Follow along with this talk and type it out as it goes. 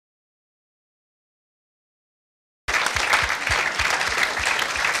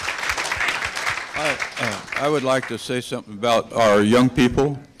I would like to say something about our young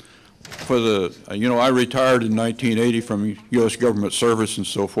people. For the, I retired in 1980 from U.S. government service and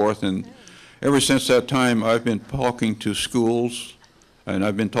so forth, and ever since that time, I've been talking to schools, and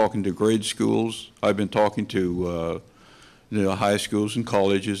I've been talking to grade schools. I've been talking to high schools and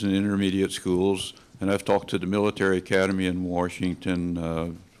colleges and intermediate schools, and I've talked to the military academy in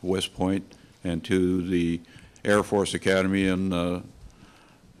Washington, West Point, and to the Air Force Academy in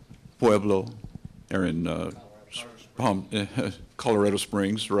Pueblo, or in Colorado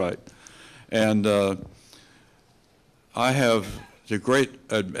Springs, right. And I have the great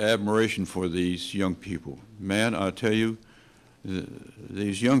admiration for these young people. Man, I tell you,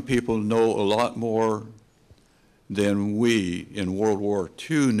 these young people know a lot more than we in World War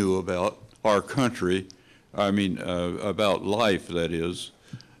II knew about our country, about life, that is,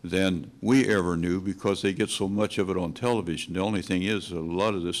 than we ever knew, because they get so much of it on television. The only thing is, a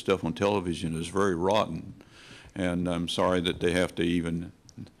lot of this stuff on television is very rotten, and I'm sorry that they have to even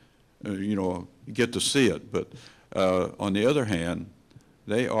get to see it. But on the other hand,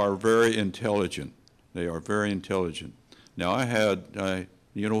 they are very intelligent. They are very intelligent. Now,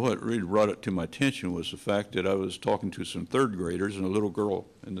 what really brought it to my attention was the fact that I was talking to some third graders, and a little girl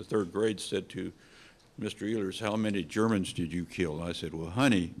in the third grade said to Mr. Ehlers, "How many Germans did you kill?" I said, "Well,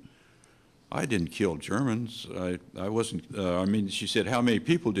 honey, I didn't kill Germans. I wasn't, she said, "How many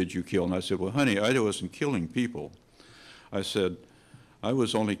people did you kill?" And I said, "Well, honey, I wasn't killing people. I said, I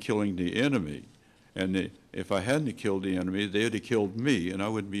was only killing the enemy. And if I hadn't killed the enemy, they'd have killed me, and I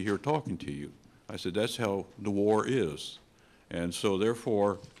wouldn't be here talking to you." I said, "That's how the war is." And so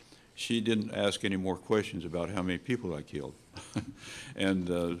therefore, she didn't ask any more questions about how many people I killed. And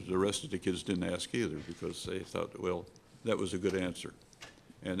the rest of the kids didn't ask either, because they thought, well, that was a good answer.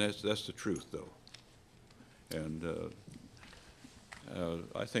 And that's the truth, though. And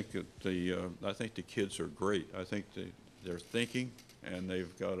I think that the kids are great. I think they're thinking, and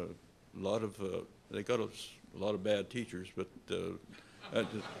they've got a lot of bad teachers. But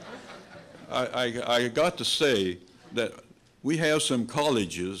I got to say that we have some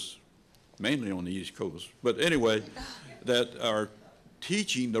colleges, mainly on the East Coast, but anyway, that are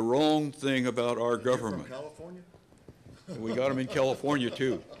teaching the wrong thing about our government. From California? We got them in California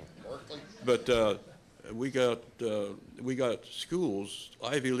too. But we got schools,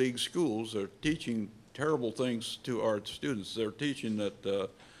 Ivy League schools, that are teaching terrible things to our students. They're teaching that,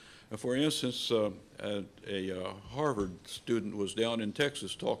 for instance, a Harvard student was down in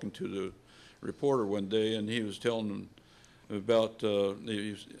Texas talking to the reporter one day, and he was telling them about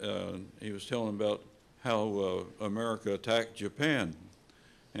how America attacked Japan,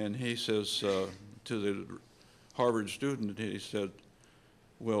 and he says to the Harvard student, he said,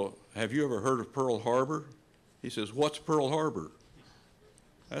 "Well, have you ever heard of Pearl Harbor?" He says, "What's Pearl Harbor?"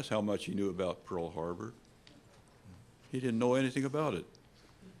 That's how much he knew about Pearl Harbor. He didn't know anything about it.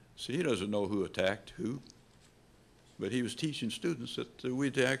 See, he doesn't know who attacked who, but he was teaching students that we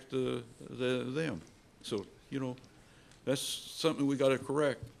attacked them. So, that's something we got to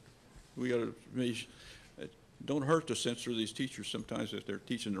correct. We got to don't hurt to censor these teachers sometimes if they're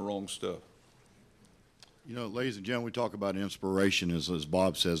teaching the wrong stuff. Ladies and gentlemen, we talk about inspiration, as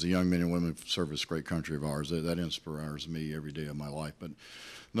Bob says, the young men and women serve this great country of ours. That inspires me every day of my life. But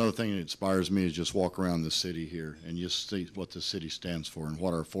another thing that inspires me is just walk around the city here and just see what the city stands for and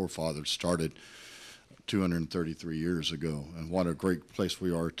what our forefathers started 233 years ago, and what a great place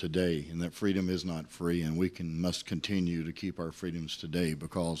we are today, and that freedom is not free, and we must continue to keep our freedoms today,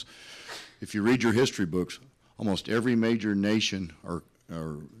 because if you read your history books, almost every major nation or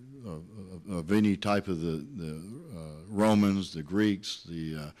of any type of the Romans, the Greeks,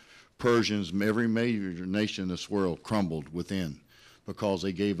 the Persians, every major nation in this world crumbled within because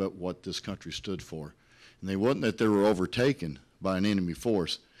they gave up what this country stood for. And they wasn't that they were overtaken by an enemy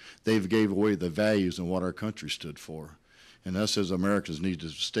force. They gave away the values and what our country stood for. And us as Americans need to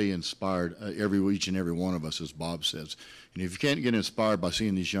stay inspired, each and every one of us, as Bob says. And if you can't get inspired by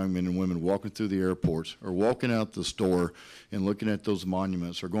seeing these young men and women walking through the airports or walking out the store and looking at those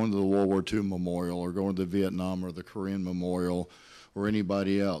monuments or going to the World War II Memorial or going to the Vietnam or the Korean Memorial or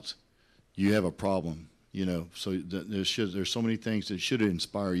anybody else, you have a problem. So there's so many things that should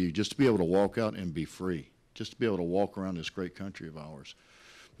inspire you just to be able to walk out and be free, just to be able to walk around this great country of ours.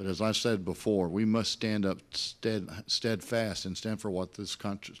 But as I said before, we must stand up steadfast and stand for what this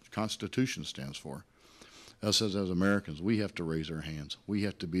Constitution stands for. Us as Americans, we have to raise our hands. We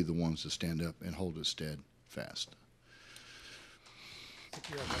have to be the ones to stand up and hold it steadfast. Do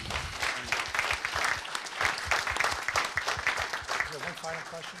you have one final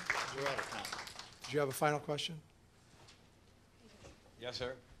question? We're out of time. Do you have a final question? Yes,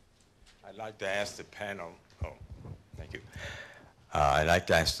 sir. I'd like to ask the panel, thank you. I'd like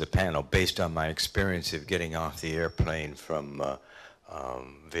to ask the panel, based on my experience of getting off the airplane from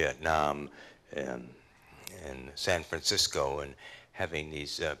Vietnam in San Francisco and having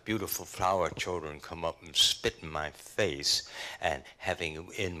these beautiful flower children come up and spit in my face, and having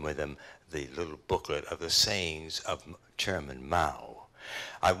in with them the little booklet of the sayings of Chairman Mao.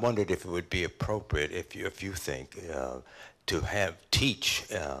 I wondered if it would be appropriate, if you think, to teach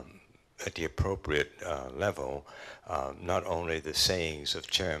at the appropriate level not only the sayings of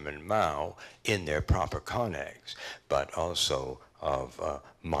Chairman Mao in their proper context, but also of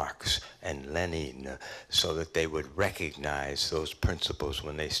Marx and Lenin, so that they would recognize those principles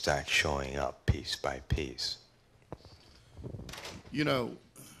when they start showing up piece by piece. You know,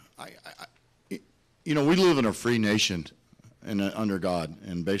 we live in a free nation and under God,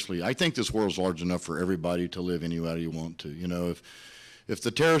 and basically, I think this world's large enough for everybody to live anywhere you want to. You know, if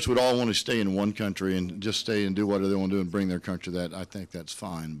the terrorists would all want to stay in one country and just stay and do whatever they want to do and bring their country, I think that's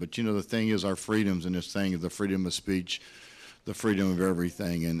fine. But you know, the thing is, our freedoms in this thing is the freedom of speech, the freedom of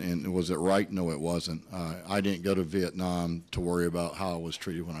everything. And was it right? No, it wasn't. I didn't go to Vietnam to worry about how I was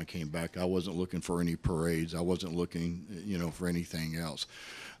treated when I came back. I wasn't looking for any parades. I wasn't looking, for anything else.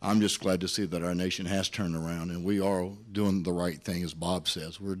 I'm just glad to see that our nation has turned around, and we are doing the right thing, as Bob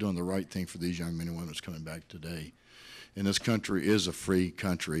says. We're doing the right thing for these young men and women that's coming back today. And this country is a free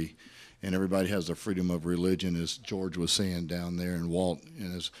country, and everybody has the freedom of religion, as George was saying down there, and Walt.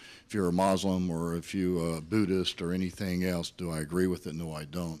 And if you're a Muslim or if you're a Buddhist or anything else, do I agree with it? No, I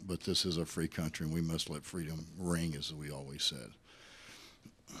don't. But this is a free country, and we must let freedom ring, as we always said.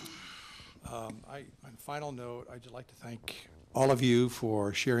 On a final note, I'd just like to thank all of you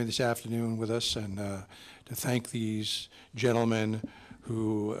for sharing this afternoon with us, and to thank these gentlemen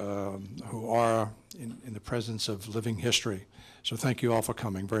who are in the presence of living history. So thank you all for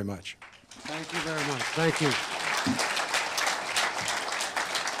coming very much. Thank you very much. Thank you.